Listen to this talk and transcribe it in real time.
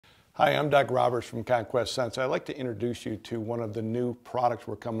Hi, I'm Doug Roberts from ConQuest Scents. I'd like to introduce you to one of the new products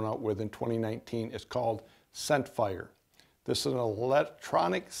we're coming out with in 2019. It's called ScentFire. This is an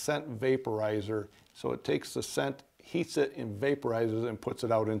electronic scent vaporizer, so it takes the scent, heats it, and vaporizes it and puts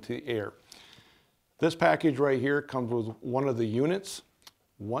it out into the air. This package right here comes with one of the units,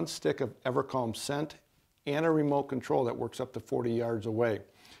 one stick of Evercalm scent, and a remote control that works up to 40 yards away.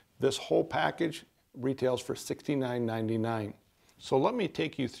 This whole package retails for $69.99. So let me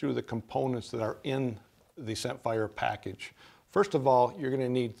take you through the components that are in the ScentFire package. First of all, you're going to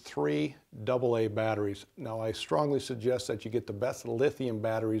need 3 AA batteries. Now, I strongly suggest that you get the best lithium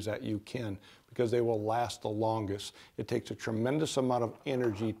batteries that you can because they will last the longest. It takes a tremendous amount of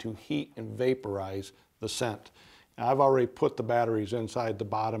energy to heat and vaporize the scent. Now, I've already put the batteries inside the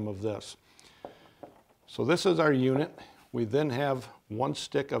bottom of this. So this is our unit. We then have 1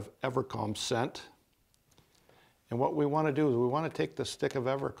 stick of Evercalm scent. And what we want to do is we want to take the stick of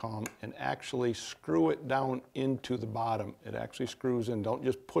Evercalm and actually screw it down into the bottom. It actually screws in. Don't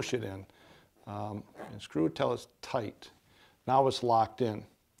just push it in. And screw it till it's tight. Now it's locked in.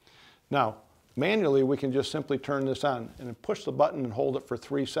 Now, manually, we can just simply turn this on and then push the button and hold it for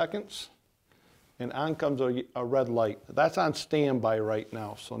 3 seconds. And on comes a red light. That's on standby right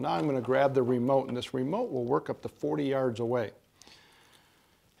now. So now I'm going to grab the remote, and this remote will work up to 40 yards away.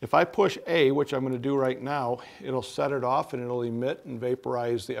 If I push A, which I'm going to do right now, it'll set it off and it'll emit and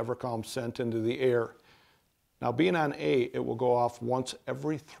vaporize the Evercalm scent into the air. Now, being on A, it will go off once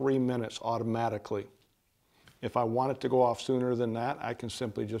every 3 minutes automatically. If I want it to go off sooner than that, I can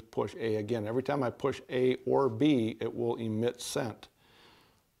simply just push A again. Every time I push A or B, it will emit scent.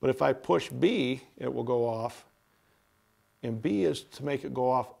 But if I push B, it will go off. And B is to make it go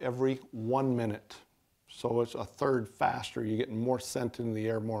off every 1 minute. So it's a third faster. You're getting more scent in the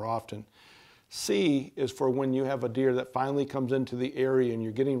air more often. C is for when you have a deer that finally comes into the area and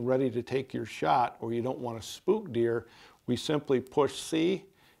you're getting ready to take your shot, or you don't want to spook deer. We simply push C,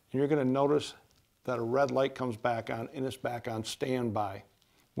 and you're going to notice that a red light comes back on and it's back on standby.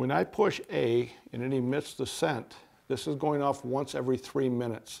 When I push A and it emits the scent, this is going off once every 3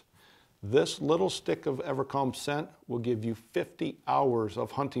 minutes. This little stick of Evercalm scent will give you 50 hours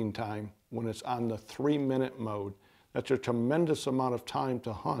of hunting time when it's on the 3-minute mode. That's a tremendous amount of time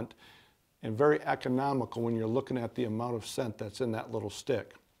to hunt and very economical when you're looking at the amount of scent that's in that little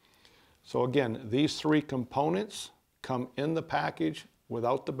stick. So again, these 3 components come in the package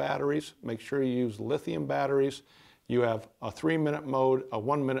without the batteries. Make sure you use lithium batteries. You have a 3-minute mode, a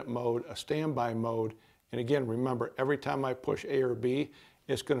 1-minute mode, a standby mode. And again, remember, every time I push A or B,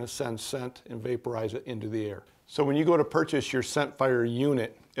 it's going to send scent and vaporize it into the air. So when you go to purchase your ScentFire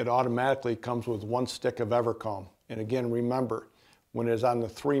unit, it automatically comes with 1 stick of Evercalm. And again, remember, when it's on the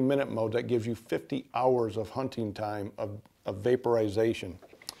 3-minute mode, that gives you 50 hours of hunting time of vaporization.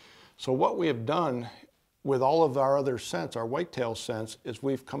 So what we have done with all of our other scents, our whitetail scents, is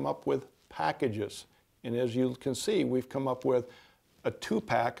we've come up with packages. And as you can see, we've come up with a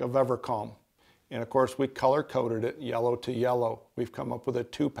 2-pack of Evercalm. And of course, we color-coded it yellow to yellow. We've come up with a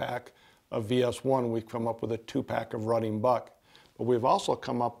 2-pack of VS1. We've come up with a 2-pack of Rutting Buck. But we've also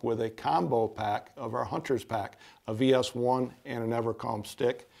come up with a combo pack of our Hunter's Pack, a VS1 and an Evercalm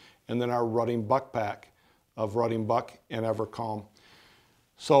stick, and then our Rutting Buck pack of Rutting Buck and Evercalm.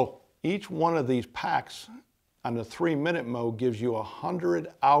 So each one of these packs on the 3-minute mode gives you 100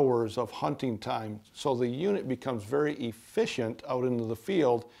 hours of hunting time. So the unit becomes very efficient out into the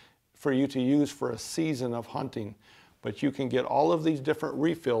field for you to use for a season of hunting. But you can get all of these different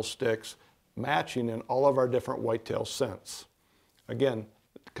refill sticks matching in all of our different whitetail scents. Again,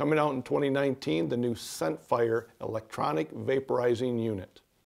 coming out in 2019, the new ScentFire electronic vaporizing unit.